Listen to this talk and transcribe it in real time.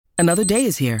Another day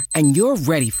is here, and you're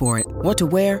ready for it. What to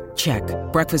wear? Check.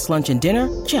 Breakfast, lunch, and dinner?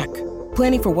 Check.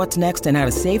 Planning for what's next and how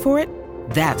to save for it?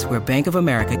 That's where Bank of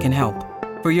America can help.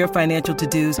 For your financial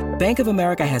to-dos, Bank of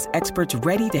America has experts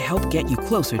ready to help get you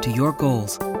closer to your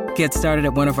goals. Get started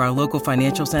at one of our local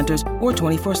financial centers or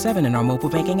 24/7 in our mobile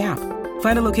banking app.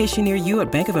 Find a location near you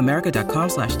at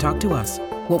bankofamerica.com/talktous.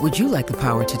 What would you like the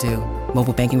power to do?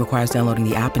 Mobile banking requires downloading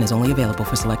the app and is only available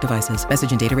for select devices.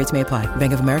 Message and data rates may apply.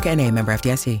 Bank of America N.A., member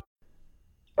FDIC.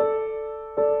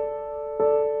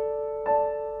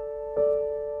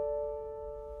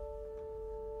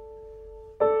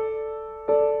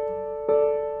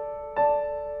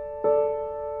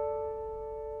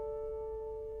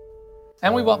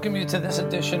 And we welcome you to this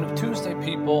edition of Tuesday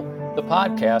People, the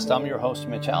podcast. I'm your host,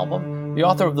 Mitch Albom, the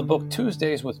author of the book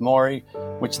Tuesdays with Morrie,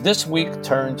 which this week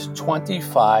turns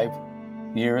 25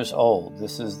 years old.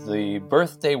 This is the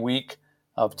birthday week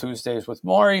of Tuesdays with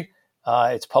Morrie.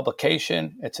 Its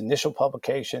publication, its initial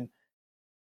publication,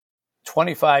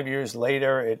 25 years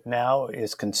later, it now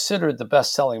is considered the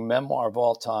best-selling memoir of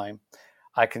all time.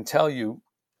 I can tell you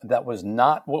that was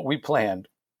not what we planned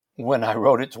when I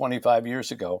wrote it 25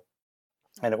 years ago.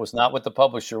 And it was not what the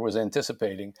publisher was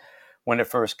anticipating when it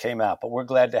first came out. But we're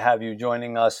glad to have you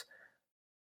joining us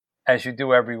as you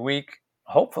do every week,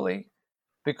 hopefully,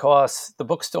 because the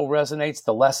book still resonates.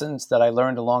 The lessons that I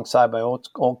learned alongside my old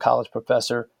college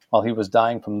professor while he was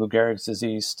dying from Lou Gehrig's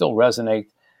disease still resonate.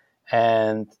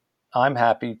 And I'm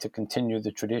happy to continue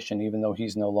the tradition, even though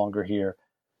he's no longer here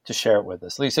to share it with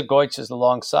us. Lisa Goetz is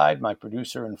alongside, my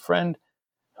producer and friend,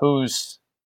 whose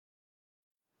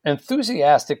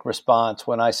enthusiastic response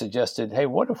when I suggested, hey,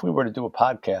 what if we were to do a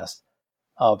podcast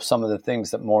of some of the things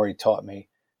that Morrie taught me,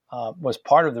 was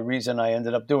part of the reason I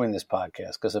ended up doing this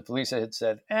podcast. Because if Lisa had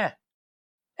said,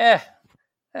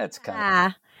 that's kind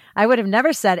of... I would have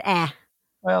never said,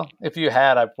 Well, if you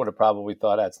had, I would have probably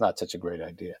thought that's not such a great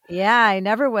idea. Yeah, I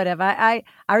never would have. I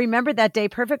remember that day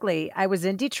perfectly. I was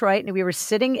in Detroit and we were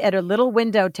sitting at a little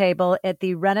window table at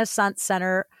the Renaissance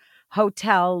Center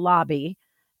Hotel lobby.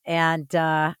 And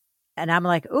I'm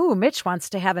like, ooh, Mitch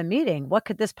wants to have a meeting. What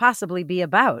could this possibly be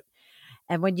about?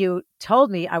 And when you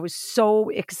told me, I was so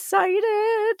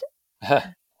excited,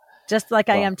 just like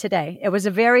I am today. It was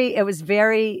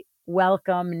very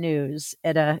welcome news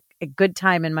at a good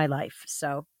time in my life.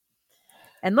 So,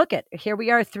 and look here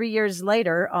we are 3 years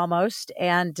later almost.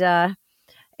 And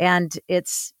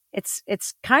it's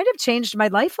kind of changed my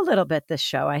life a little bit, this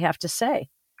show, I have to say.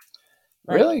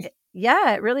 Really?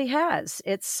 Yeah, it really has.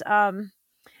 It's,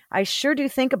 I sure do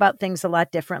think about things a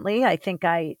lot differently. I think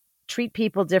I treat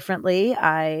people differently.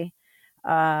 I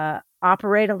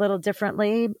operate a little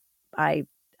differently. I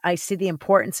see the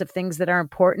importance of things that are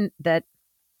important that,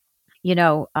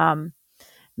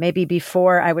 maybe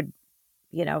before I would,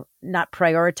 not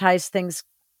prioritize things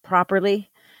properly,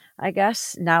 I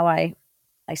guess. Now I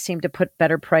seem to put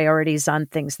better priorities on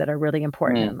things that are really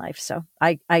important in life. So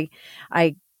I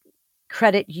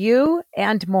credit you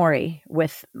and Morrie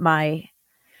with my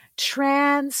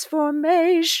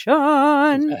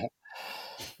transformation.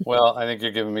 Well, I think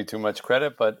you're giving me too much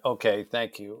credit, but okay,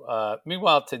 thank you.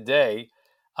 Meanwhile, today,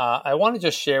 I want to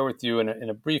just share with you in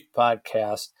a brief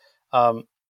podcast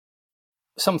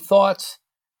some thoughts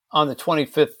on the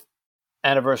 25th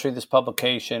anniversary of this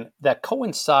publication that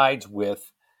coincides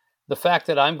with the fact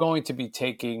that I'm going to be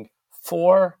taking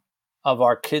 4 of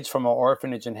our kids from our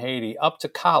orphanage in Haiti up to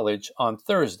college on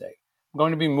Thursday. I'm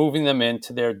going to be moving them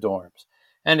into their dorms.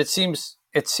 And it seems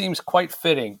quite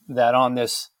fitting that on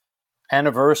this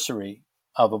anniversary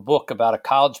of a book about a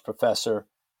college professor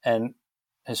and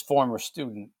his former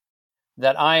student,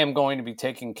 that I am going to be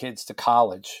taking kids to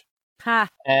college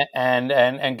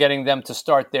and getting them to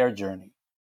start their journey.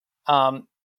 I'm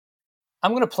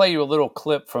going to play you a little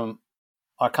clip from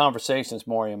our conversations,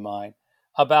 Morrie and mine,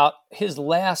 about his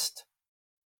last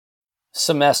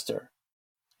semester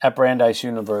at Brandeis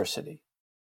University.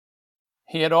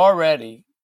 He had already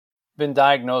been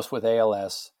diagnosed with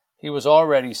ALS. He was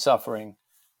already suffering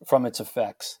from its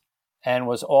effects and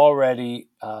was already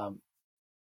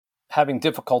having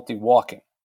difficulty walking.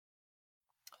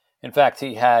 In fact,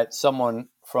 he had someone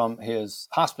from his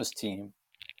hospice team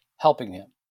helping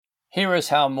him. Here is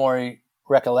how Morrie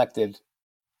recollected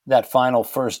that final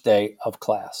first day of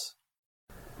class.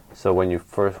 So when you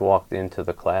first walked into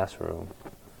the classroom,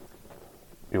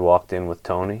 you walked in with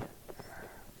Tony?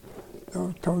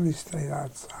 No, Tony stayed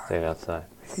outside. Stayed outside.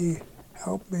 He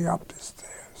helped me up the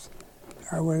stairs.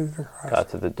 I went into class. Got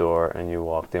to the door and you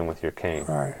walked in with your cane.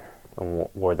 Right. And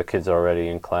were the kids already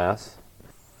in class?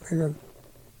 They could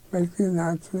make the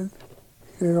announcement,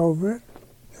 get over it,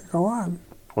 and go on.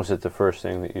 Was it the first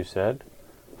thing that you said?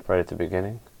 right at the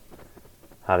beginning?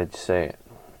 How did you say it?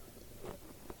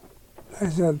 I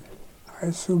said, I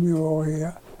assume you're all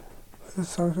here for the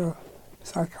social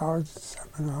psychology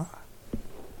seminar.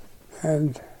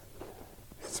 And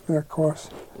it's been a course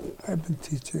I've been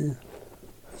teaching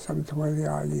for some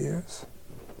 20-odd years.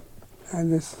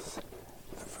 And this is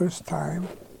the first time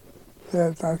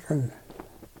that I can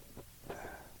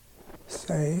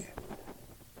say,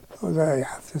 or that I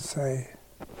have to say,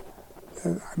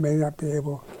 that I may not be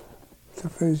able to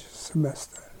finish the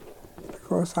semester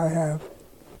because I have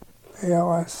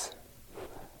ALS,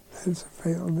 and it's a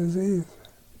fatal disease.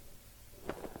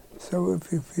 So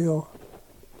if you feel,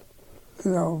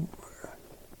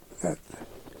 that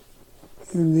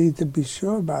you need to be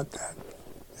sure about that,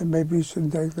 then maybe you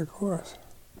shouldn't take the course.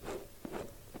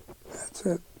 That's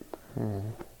it. Mm-hmm.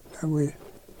 And we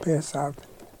pass out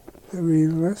the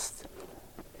reading list,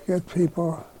 get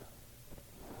people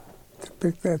to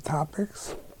pick their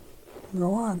topics, and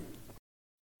go on.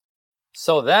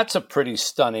 So that's a pretty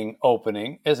stunning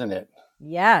opening, isn't it?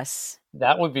 Yes.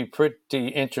 That would be pretty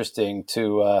interesting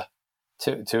to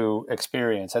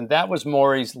experience. And that was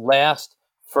Maury's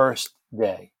first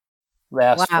day.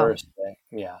 First day.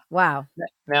 Yeah. Wow.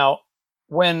 Now,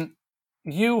 when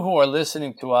you who are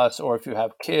listening to us, or if you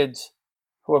have kids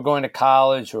who are going to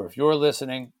college, or if you're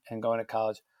listening and going to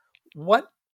college,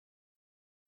 what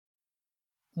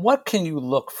can you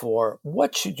look for?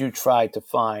 What should you try to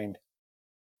find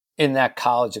in that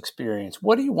college experience?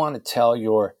 What do you want to tell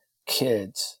your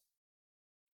kids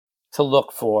to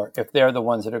look for if they're the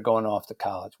ones that are going off to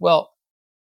college? Well,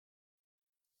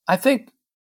 I think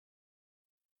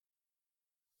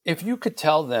if you could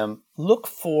tell them, look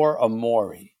for a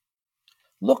Maury,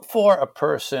 look for a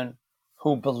person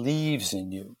who believes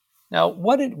in you. Now,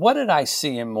 what did I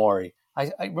see in Maury?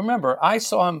 I remember I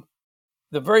saw him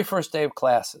the very first day of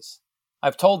classes.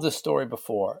 I've told this story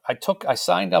before. I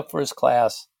signed up for his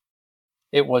class.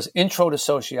 It was Intro to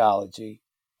Sociology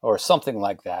or something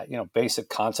like that, basic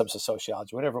concepts of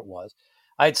sociology, whatever it was.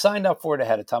 I had signed up for it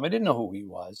ahead of time. I didn't know who he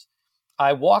was.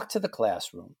 I walked to the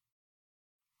classroom.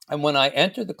 And when I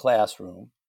entered the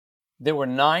classroom, there were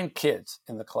 9 kids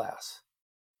in the class.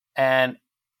 And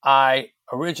I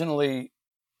originally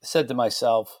said to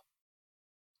myself,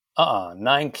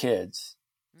 9 kids.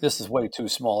 This is way too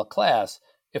small a class.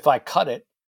 If I cut it,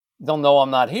 they'll know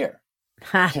I'm not here.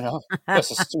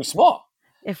 Because it's too small.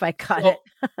 If I cut it.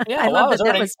 Yeah,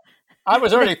 I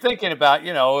was already thinking about,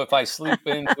 if I sleep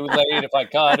in too late, if I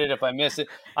cut it, if I miss it.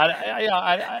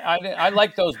 I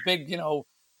like those big,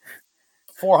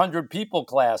 400 people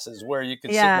classes where you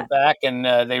could sit in the back and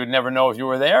they would never know if you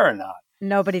were there or not.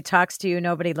 Nobody talks to you.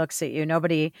 Nobody looks at you.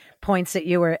 Nobody points at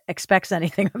you or expects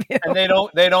anything of you. And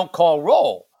they don't call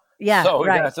roll. Yeah, so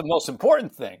right. That's the most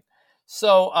important thing.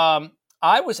 So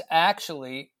I was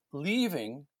actually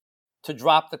leaving to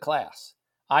drop the class.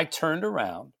 I turned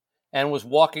around and was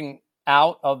walking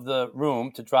out of the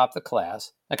room to drop the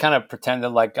class. I kind of pretended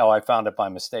like, I found it by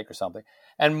mistake or something.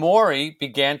 And Maury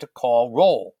began to call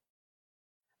roll.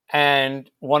 And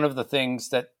one of the things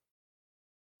that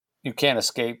you can't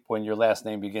escape when your last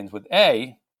name begins with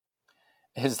A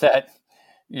is that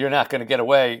you're not going to get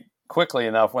away quickly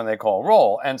enough when they call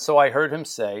roll. And so I heard him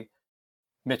say,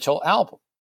 Mitchell Albom.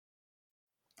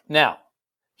 Now,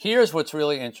 here's what's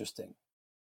really interesting.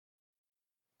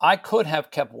 I could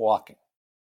have kept walking.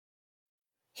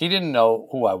 He didn't know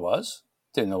who I was,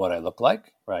 didn't know what I looked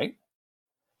like, right?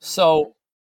 So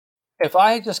if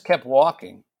I had just kept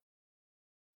walking,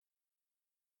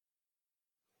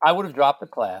 I would have dropped the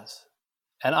class,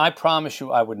 and I promise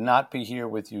you I would not be here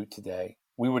with you today.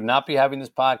 We would not be having this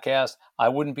podcast. I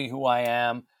wouldn't be who I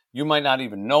am. You might not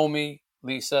even know me,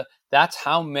 Lisa. That's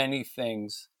how many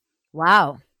things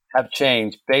have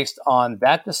changed based on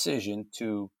that decision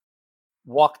to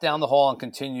walk down the hall and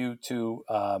continue to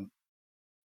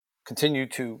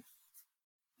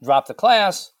drop the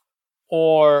class,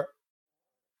 or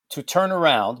to turn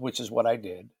around, which is what I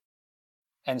did,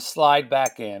 and slide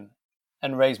back in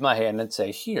and raise my hand and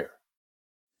say, here,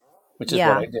 which is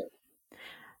what I did.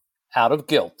 Out of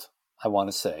guilt, I want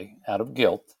to say,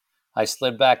 I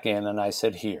slid back in and I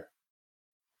said, here.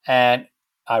 And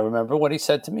I remember what he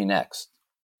said to me next.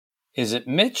 Is it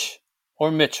Mitch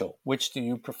or Mitchell? Which do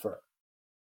you prefer?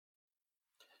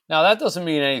 Now, that doesn't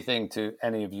mean anything to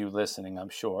any of you listening, I'm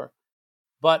sure.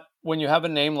 But when you have a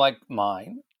name like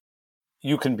mine,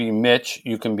 you can be Mitch,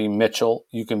 you can be Mitchell,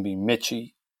 you can be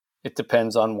Mitchie. It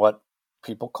depends on what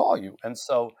people call you. And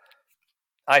so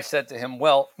I said to him,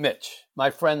 well, Mitch, my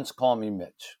friends call me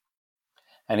Mitch.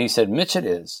 And he said, Mitch it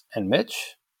is. And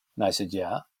Mitch? And I said,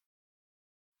 yeah.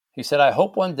 He said, I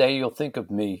hope one day you'll think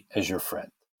of me as your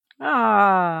friend.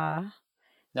 Ah,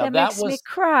 Now that makes me that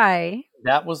cry.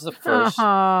 was the first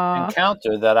Aw.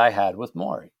 encounter that I had with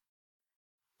Maury.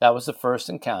 That was the first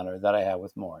encounter that I had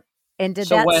with Maury. And did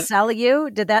So that when, sell you?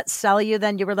 Did that sell you?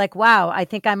 Then you were like, wow, I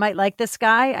think I might like this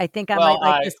guy. I think I well, might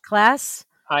like this class.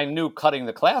 I knew cutting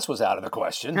the class was out of the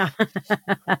question.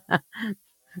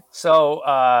 So,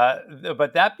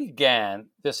 but that began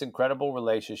this incredible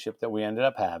relationship that we ended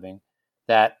up having,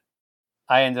 that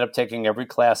I ended up taking every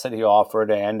class that he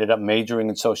offered. I ended up majoring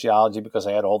in sociology because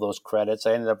I had all those credits.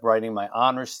 I ended up writing my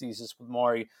honors thesis with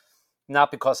Maury,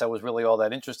 not because I was really all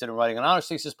that interested in writing an honors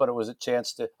thesis, but it was a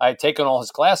chance to, I had taken all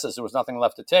his classes. There was nothing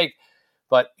left to take.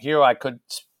 But here I could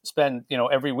spend,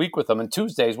 every week with him. And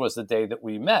Tuesdays was the day that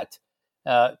we met,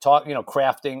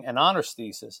 crafting an honors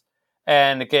thesis.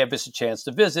 And it gave us a chance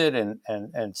to visit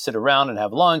and sit around and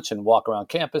have lunch and walk around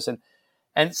campus.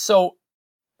 And so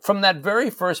from that very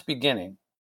first beginning,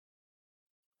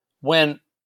 when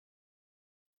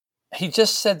he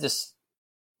just said this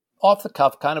off the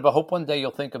cuff, kind of, I hope one day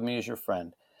you'll think of me as your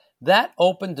friend, that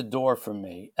opened the door for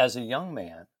me as a young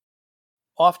man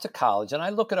off to college. And I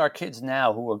look at our kids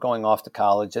now who are going off to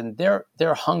college, and they're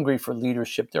hungry for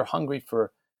leadership. They're hungry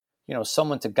for,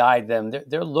 someone to guide them.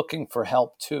 They're looking for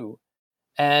help too.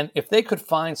 And if they could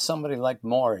find somebody like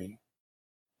Maury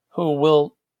who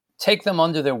will take them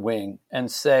under their wing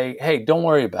and say, hey, don't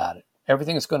worry about it.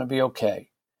 Everything's going to be okay.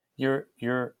 You're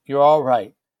all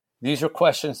right. These are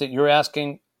questions that you're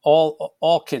asking.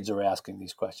 All kids are asking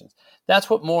these questions. That's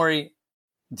what Maury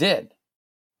did.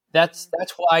 That's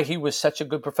why he was such a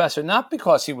good professor, not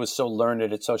because he was so learned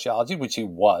at sociology, which he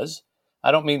was.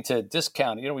 I don't mean to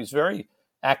discount it. He's very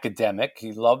academic.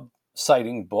 He loved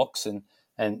citing books and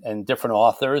different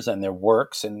authors and their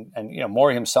works. And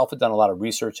Maury himself had done a lot of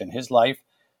research in his life.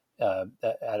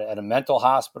 At a mental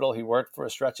hospital, he worked for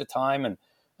a stretch of time, and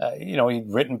he'd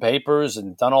written papers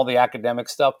and done all the academic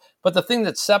stuff. But the thing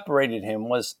that separated him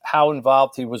was how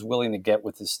involved he was willing to get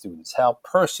with his students, how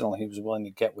personal he was willing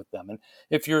to get with them. And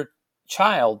if your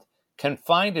child can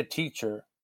find a teacher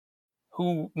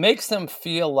who makes them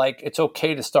feel like it's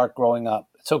okay to start growing up,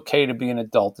 it's okay to be an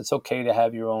adult, it's okay to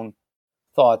have your own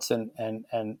thoughts and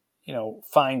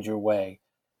find your way,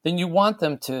 then you want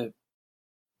them to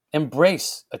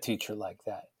embrace a teacher like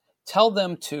that. Tell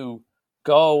them to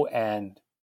go and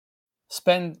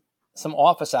spend some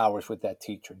office hours with that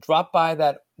teacher. Drop by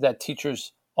that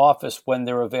teacher's office when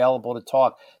they're available to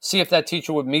talk. See if that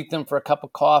teacher would meet them for a cup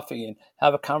of coffee and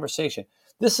have a conversation.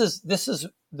 This is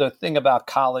the thing about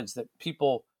college that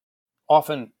people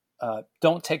often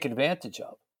don't take advantage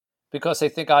of, because they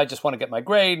think, I just want to get my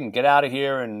grade and get out of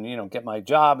here and get my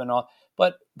job and all.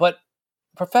 But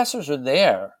professors are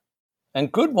there,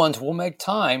 and good ones will make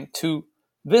time to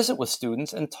visit with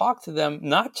students and talk to them,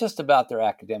 not just about their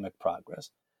academic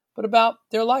progress, but about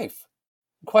their life,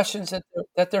 questions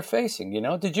that they're facing.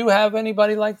 Did you have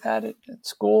anybody like that at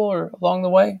school or along the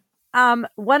way?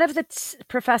 One of the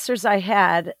professors I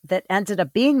had that ended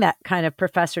up being that kind of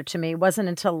professor to me wasn't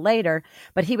until later,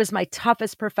 but he was my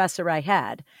toughest professor I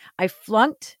had. I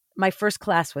flunked my first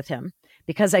class with him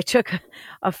because I took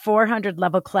a 400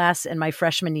 level class in my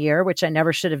freshman year, which I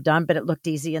never should have done, but it looked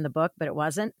easy in the book, but it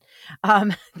wasn't.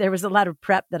 There was a lot of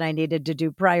prep that I needed to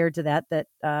do prior to that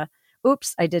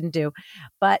I didn't do.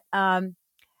 But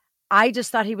I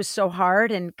just thought he was so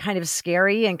hard and kind of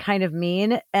scary and kind of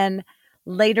mean. And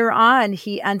later on,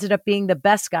 he ended up being the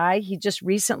best guy. He just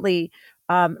recently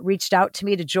reached out to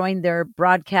me to join their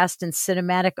broadcast and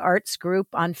cinematic arts group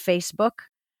on Facebook.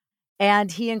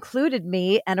 And he included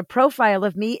me and a profile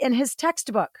of me in his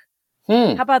textbook.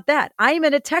 How about that? I'm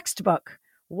in a textbook.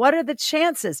 What are the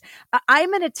chances?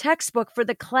 I'm in a textbook for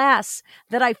the class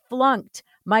that I flunked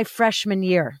my freshman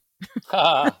year.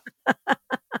 Wow.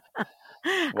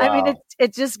 I mean,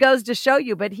 it just goes to show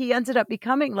you, but he ended up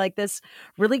becoming like this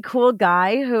really cool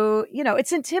guy who,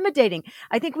 it's intimidating.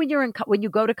 I think when you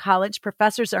go to college,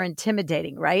 professors are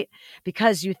intimidating, right?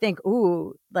 Because you think,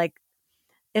 ooh, like,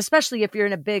 especially if you're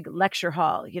in a big lecture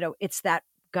hall, it's that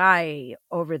guy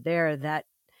over there that,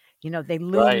 they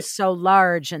loom Right. so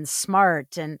large and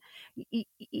smart. And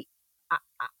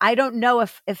I don't know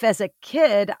if as a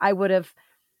kid, I would have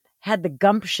had the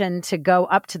gumption to go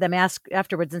up to them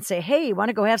afterwards and say, hey, you want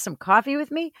to go have some coffee with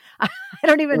me? I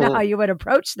don't even know how you would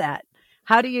approach that.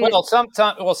 How do you? Well,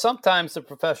 sometimes the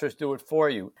professors do it for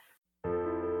you.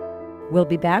 We'll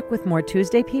be back with more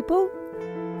Tuesday People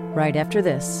right after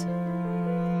this.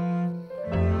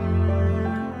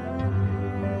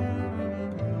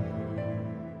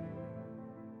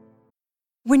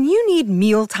 When you need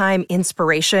mealtime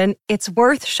inspiration, it's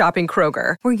worth shopping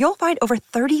Kroger, where you'll find over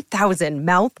 30,000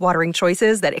 mouth-watering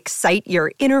choices that excite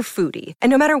your inner foodie. And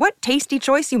no matter what tasty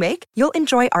choice you make, you'll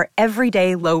enjoy our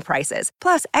everyday low prices,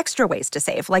 plus extra ways to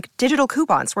save, like digital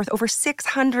coupons worth over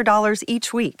 $600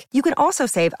 each week. You can also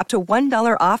save up to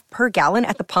 $1 off per gallon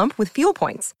at the pump with fuel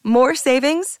points. More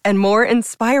savings and more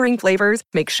inspiring flavors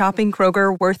make shopping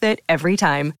Kroger worth it every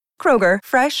time. Kroger,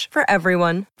 fresh for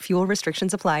everyone. Fuel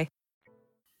restrictions apply.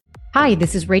 Hi,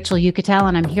 this is Rachel Yucatel,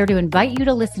 and I'm here to invite you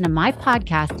to listen to my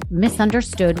podcast,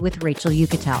 Misunderstood with Rachel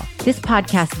Yucatel. This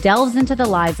podcast delves into the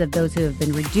lives of those who have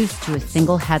been reduced to a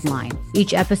single headline.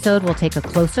 Each episode will take a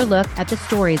closer look at the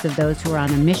stories of those who are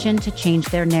on a mission to change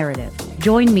their narrative.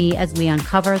 Join me as we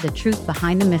uncover the truth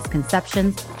behind the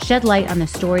misconceptions, shed light on the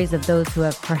stories of those who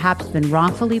have perhaps been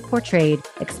wrongfully portrayed,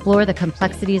 explore the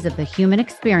complexities of the human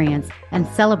experience, and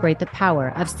celebrate the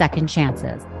power of second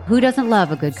chances. Who doesn't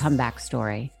love a good comeback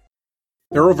story?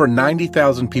 There are over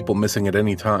 90,000 people missing at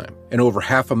any time, and over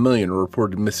 500,000 are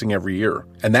reported missing every year.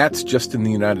 And that's just in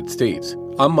the United States.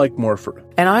 I'm Mike Morford.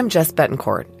 And I'm Jess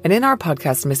Betancourt. And in our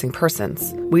podcast, Missing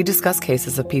Persons, we discuss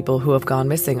cases of people who have gone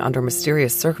missing under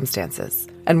mysterious circumstances.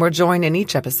 And we're joined in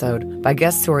each episode by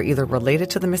guests who are either related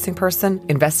to the missing person,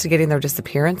 investigating their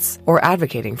disappearance, or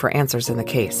advocating for answers in the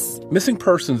case. Missing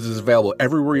Persons is available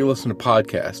everywhere you listen to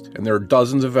podcasts, and there are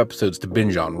dozens of episodes to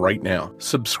binge on right now.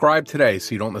 Subscribe today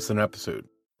so you don't miss an episode.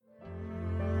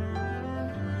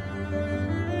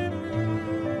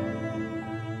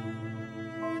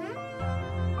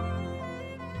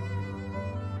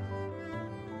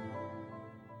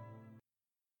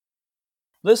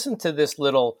 Listen to this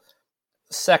little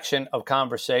section of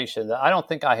conversation that I don't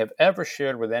think I have ever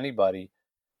shared with anybody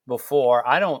before.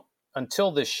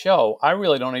 Until this show, I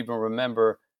really don't even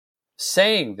remember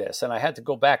saying this. And I had to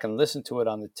go back and listen to it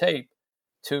on the tape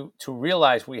to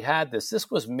realize we had this.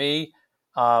 This was me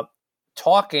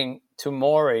talking to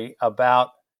Maury about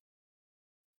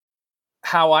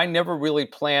how I never really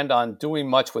planned on doing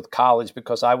much with college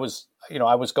because I was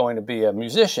going to be a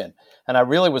musician, and I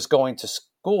really was going to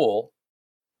school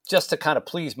just to kind of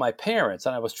please my parents,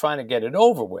 and I was trying to get it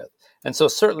over with. And so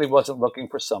certainly wasn't looking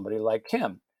for somebody like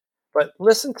him. But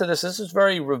listen to this. This is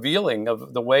very revealing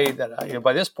of the way that,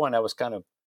 by this point, I was kind of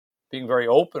being very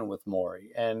open with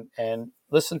Maury, and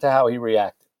listen to how he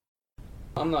reacted.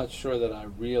 I'm not sure that I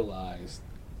realized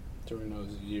during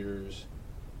those years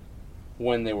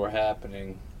when they were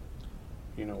happening,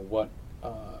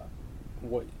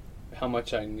 how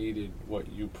much I needed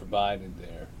what you provided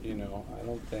there.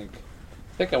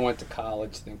 I think I went to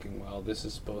college thinking, well, this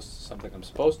is something I'm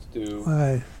supposed to do.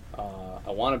 Right. I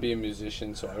want to be a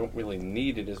musician, so I don't really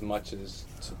need it as much as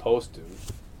supposed to.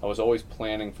 I was always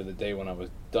planning for the day when I was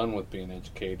done with being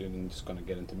educated and just going to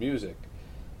get into music.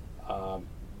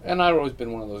 And I'd always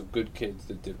been one of those good kids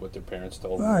that did what their parents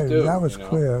told them to do. Right, that was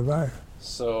clear, right.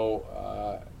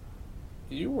 So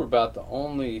you were about the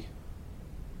only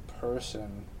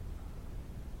person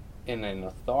in an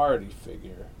authority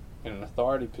figure, in an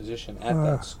authority position at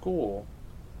that school,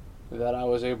 that I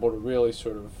was able to really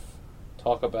sort of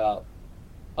talk about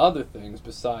other things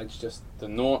besides just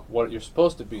what you're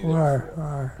supposed to be there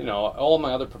for. Right. All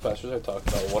my other professors, I talked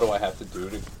about what do I have to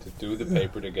do to do the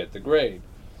paper to get the grade.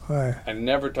 Right. I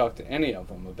never talked to any of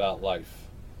them about life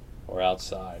or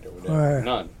outside or whatever.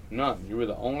 Right. None. You were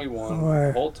the only one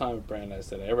the whole time at Brandeis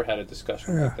that I ever had a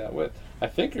discussion like that with. I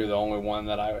think you're the only one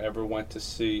that I ever went to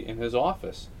see in his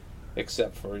office,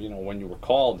 except for, when you were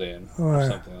called in or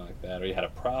something like that, or you had a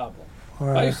problem.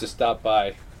 I used to stop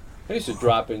by. I used to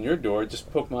drop in your door, just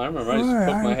poke my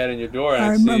head in your door, and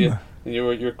I'd see you, and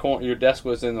your desk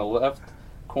was in the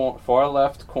far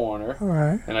left corner,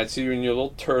 and I'd see you in your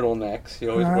little turtlenecks.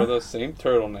 You always wore those same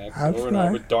turtlenecks, over and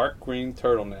over, dark green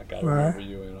turtleneck. I remember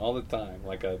you in all the time,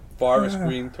 like a forest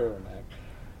green turtleneck.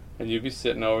 And you'd be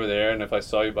sitting over there, and if I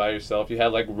saw you by yourself, you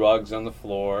had like rugs on the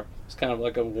floor. It's kind of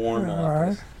like a warm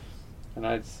office. And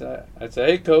I'd say,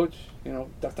 hey, coach, I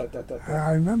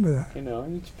remember that.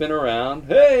 And you'd spin around.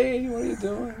 Hey, what are you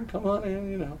doing? Come on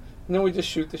in, And then we just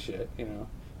shoot the shit, And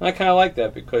I kind of like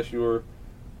that because you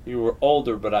were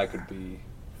older, but I could be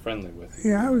friendly with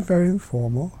you. Yeah, I was very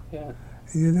informal. Yeah.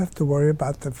 You didn't have to worry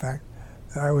about the fact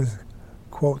that I was,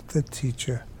 quote, the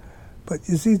teacher. But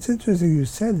you see, it's interesting you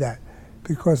said that,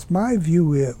 because my view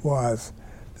was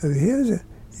that here's a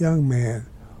young man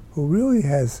who really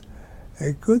has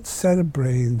a good set of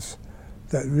brains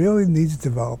that really needs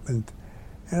development.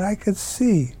 And I could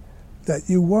see that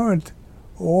you weren't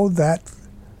all that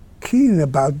keen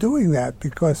about doing that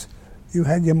because you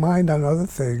had your mind on other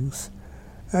things.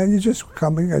 And you're just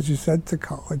coming, as you said, to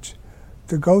college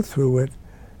to go through it.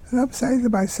 And I'm saying to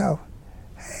myself,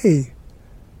 hey,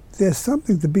 there's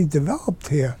something to be developed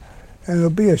here, and it'll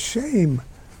be a shame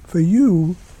for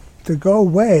you to go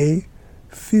away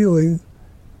feeling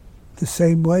the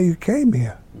same way you came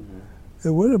here. Mm-hmm.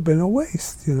 It would have been a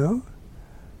waste, you know?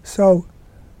 So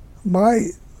my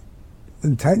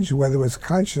intention, whether it was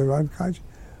conscious or unconscious,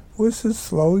 was to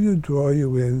slowly draw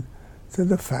you in to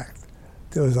the fact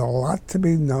there was a lot to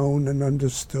be known and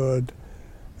understood,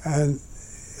 and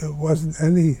it wasn't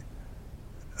any,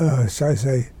 shall I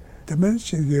say,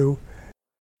 diminishing you.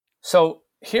 So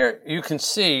here you can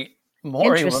see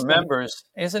Morrie remembers,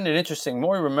 isn't it interesting?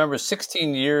 Morrie remembers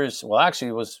 16 years, well, actually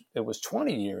it was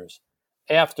 20 years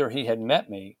after he had met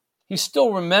me. He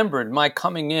still remembered my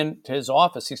coming in to his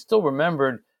office. He still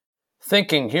remembered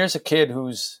thinking, here's a kid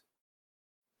who's,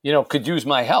 could use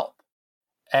my help.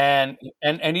 And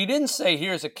he didn't say,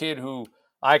 here's a kid who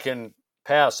I can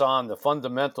pass on the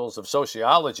fundamentals of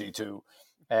sociology to.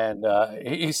 And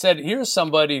he said, here's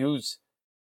somebody who's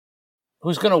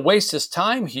going to waste his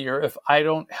time here if I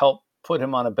don't help put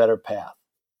him on a better path.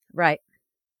 Right.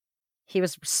 He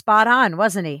was spot on,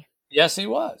 wasn't he? Yes, he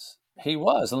was. He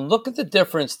was. And look at the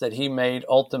difference that he made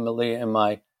ultimately in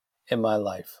my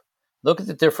life. Look at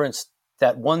the difference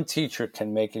that one teacher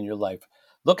can make in your life.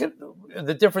 Look at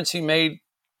the difference he made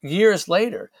years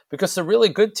later, because the really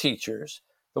good teachers,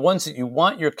 the ones that you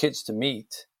want your kids to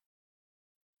meet,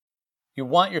 you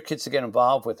want your kids to get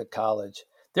involved with at college,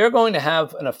 they're going to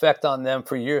have an effect on them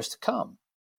for years to come.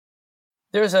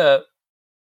 There's a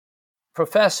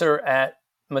professor at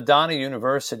Madonna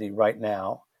University right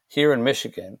now, here in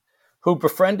Michigan, who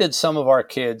befriended some of our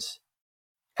kids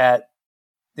at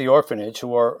the orphanage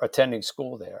who are attending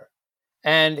school there.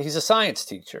 And he's a science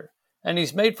teacher. And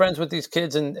he's made friends with these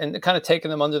kids and kind of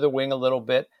taken them under the wing a little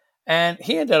bit. And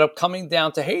he ended up coming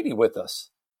down to Haiti with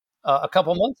us a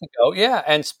couple months ago. Yeah,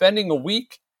 and spending a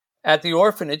week at the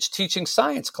orphanage teaching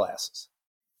science classes.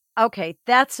 Okay,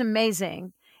 that's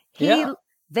amazing.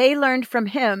 They learned from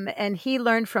him and he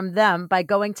learned from them by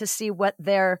going to see what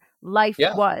their life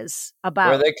was about.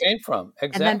 Where they came from,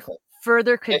 exactly. And then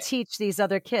further could teach these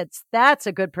other kids. That's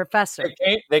a good professor.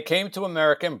 They came to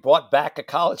America and brought back a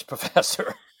college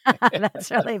professor.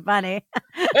 That's really funny.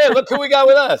 Hey, look who we got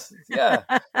with us. Yeah,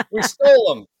 we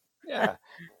stole them. Yeah,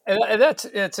 and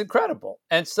it's incredible.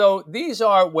 And so these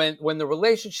are when the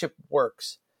relationship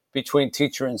works between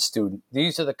teacher and student.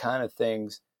 These are the kind of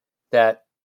things that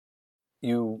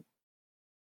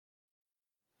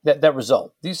that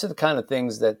result. These are the kind of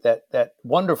things that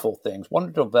wonderful things,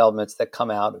 wonderful developments that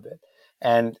come out of it.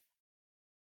 And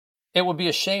it would be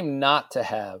a shame not to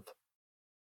have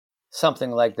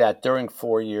something like that during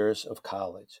 4 years of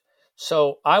college.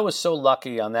 So I was so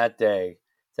lucky on that day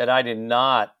that I did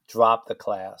not drop the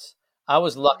class. I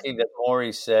was lucky that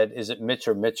Morrie said, is it Mitch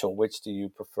or Mitchell? Which do you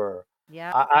prefer?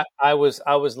 Yeah. I was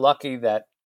lucky that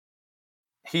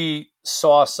he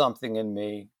saw something in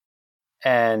me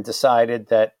and decided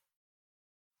that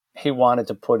he wanted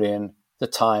to put in the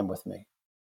time with me.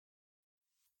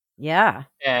 Yeah.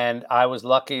 And I was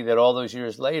lucky that all those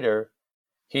years later,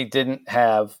 he didn't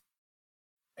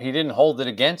hold it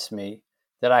against me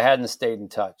that I hadn't stayed in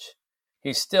touch.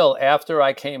 He still, after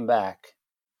I came back,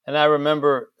 and I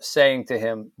remember saying to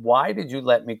him, why did you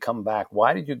let me come back?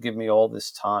 Why did you give me all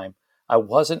this time? I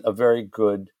wasn't a very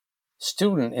good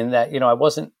student in that,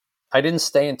 I didn't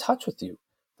stay in touch with you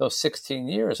those 16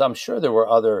 years. I'm sure there were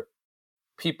other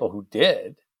people who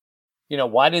did.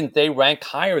 Why didn't they rank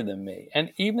higher than me?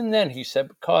 And even then he said,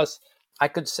 because I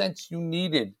could sense you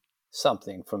needed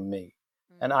something from me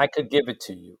and I could give it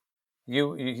to you.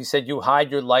 He said, you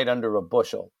hide your light under a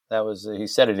bushel. He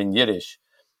said it in Yiddish.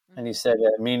 And he said,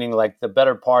 meaning like the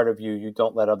better part of you, you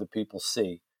don't let other people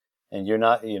see. And you're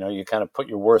not, you kind of put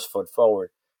your worst foot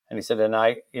forward. And he said, and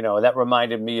that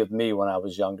reminded me of me when I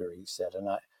was younger, he said, and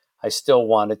I still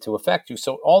wanted to affect you.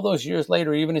 So all those years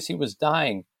later, even as he was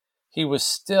dying, he was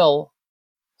still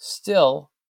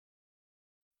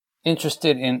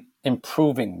interested in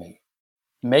improving me,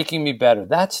 making me better.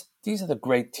 These are the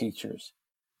great teachers.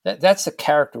 That's the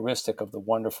characteristic of the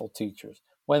wonderful teachers.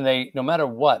 When they, no matter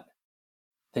what,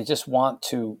 they just want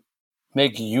to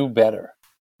make you better.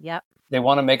 Yep. They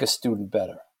want to make a student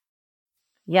better.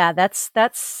 Yeah,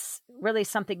 that's really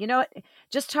something.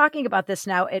 Just talking about this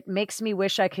now, it makes me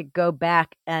wish I could go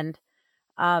back and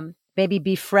maybe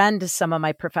befriend some of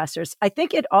my professors. I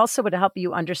think it also would help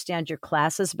you understand your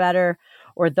classes better,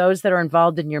 or those that are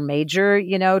involved in your major,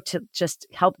 to just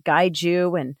help guide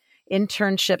you, and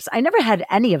internships. I never had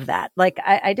any of that. Like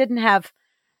I didn't have,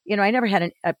 I never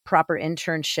had a proper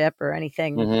internship or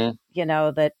anything,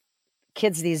 that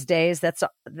kids these days,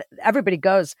 everybody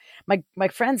goes. My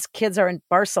friends' kids are in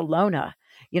Barcelona,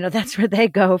 that's where they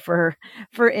go for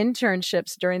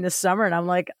internships during the summer. And I'm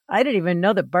like, I didn't even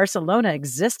know that Barcelona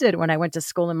existed when I went to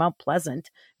school in Mount Pleasant,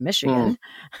 Michigan.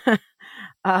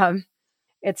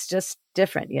 It's just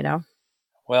different,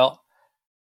 Well,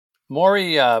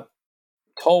 Morrie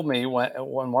told me when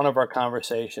one of our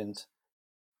conversations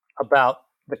about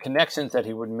the connections that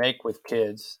he would make with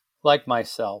kids like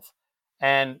myself.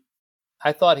 And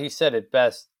I thought he said it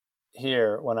best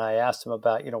here when I asked him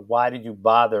about, why did you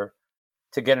bother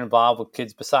to get involved with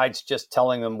kids besides just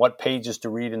telling them what pages to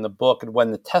read in the book and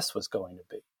when the test was going to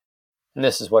be? And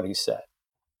this is what he said.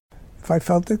 If I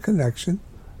felt the connection,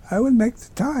 I would make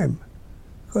the time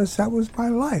because that was my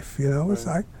life, It's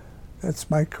like, that's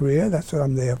my career, that's what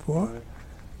I'm there for.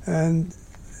 And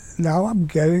now I'm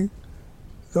getting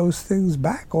those things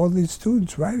back, all these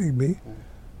students writing me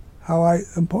how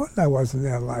important I was in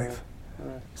their life.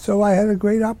 So I had a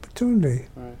great opportunity,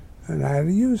 and I had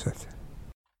to use it.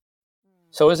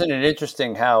 So isn't it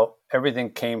interesting how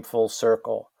everything came full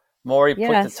circle? Morrie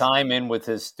put the time in with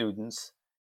his students,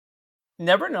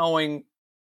 never knowing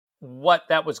what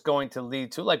that was going to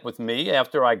lead to. Like with me,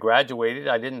 after I graduated,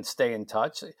 I didn't stay in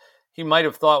touch. He might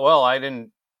have thought, well, I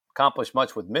didn't accomplish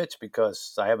much with Mitch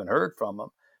because I haven't heard from him.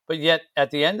 But yet, at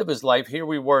the end of his life, here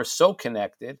we were so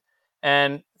connected.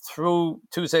 And through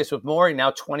Tuesdays with Morrie,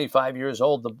 now 25 years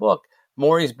old, the book,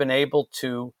 Morrie's been able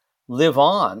to live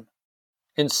on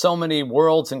in so many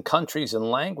worlds and countries and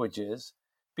languages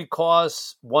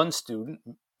because one student,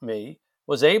 me,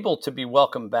 was able to be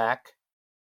welcomed back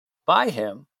by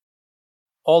him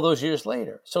all those years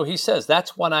later. So he says,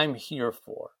 that's what I'm here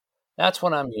for. That's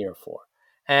what I'm here for.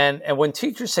 And when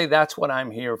teachers say that's what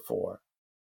I'm here for,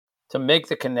 to make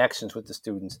the connections with the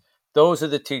students, those are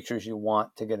the teachers you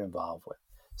want to get involved with.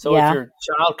 So if your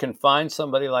child can find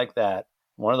somebody like that,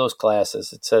 one of those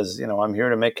classes, it says, I'm here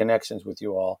to make connections with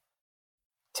you all.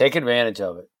 Take advantage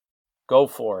of it. Go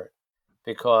for it.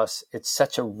 Because it's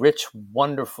such a rich,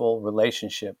 wonderful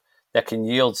relationship that can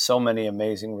yield so many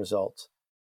amazing results.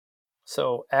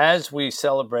 So as we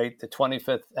celebrate the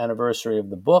 25th anniversary of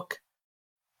the book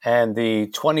and the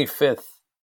 25th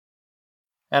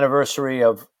anniversary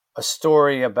of a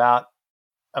story about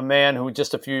a man who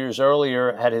just a few years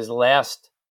earlier had his last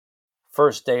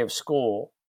first day of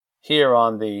school here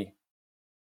on the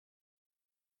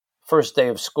first day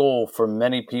of school for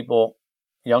many people,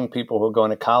 young people who are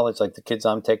going to college, like the kids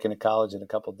I'm taking to college in a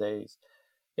couple of days.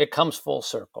 It comes full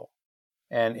circle.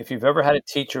 And if you've ever had a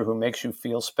teacher who makes you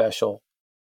feel special,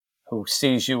 who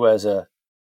sees you as an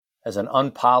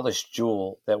unpolished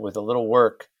jewel that with a little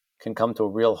work can come to a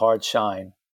real hard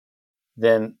shine,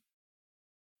 then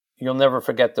you'll never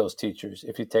forget those teachers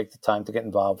if you take the time to get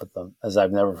involved with them, as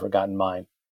I've never forgotten mine.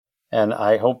 And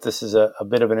I hope this is a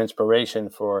bit of an inspiration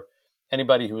for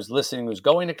anybody who's listening who's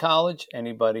going to college,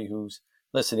 anybody who's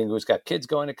listening who's got kids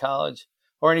going to college,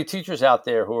 or any teachers out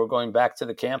there who are going back to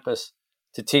the campus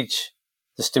to teach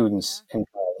the students in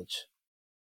college.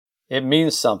 It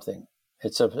means something.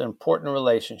 It's an important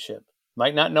relationship.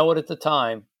 Might not know it at the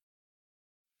time,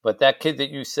 but that kid that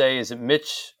you say, is it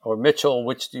Mitch or Mitchell,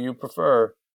 which do you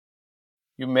prefer?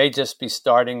 You may just be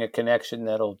starting a connection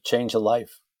that'll change a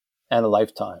life and a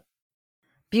lifetime.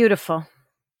 Beautiful.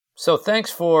 So thanks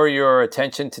for your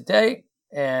attention today,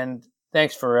 and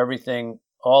thanks for everything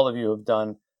all of you have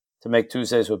done to make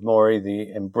Tuesdays with Morrie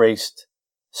the embraced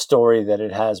story that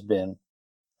it has been.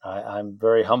 I'm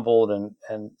very humbled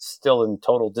and still in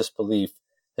total disbelief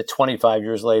that 25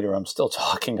 years later, I'm still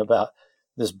talking about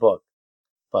this book.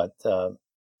 But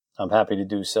I'm happy to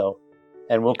do so.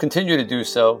 And we'll continue to do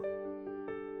so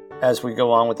as we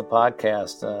go on with the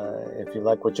podcast. If you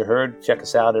like what you heard, check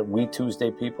us out at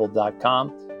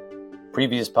WeTuesdayPeople.com.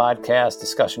 Previous podcasts,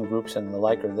 discussion groups, and the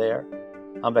like are there.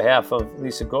 On behalf of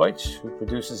Lisa Goich, who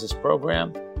produces this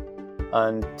program,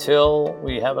 until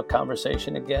we have a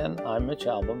conversation again, I'm Mitch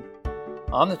Albom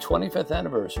on the 25th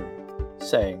anniversary,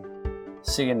 saying,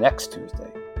 see you next Tuesday.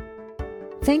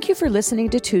 Thank you for listening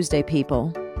to Tuesday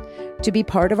People. To be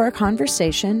part of our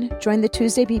conversation, join the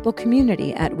Tuesday People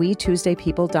community at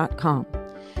WeTuesdayPeople.com.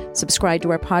 Subscribe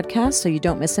to our podcast so you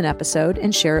don't miss an episode,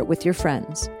 and share it with your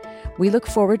friends. We look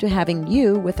forward to having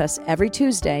you with us every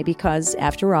Tuesday because,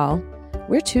 after all,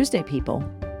 we're Tuesday People.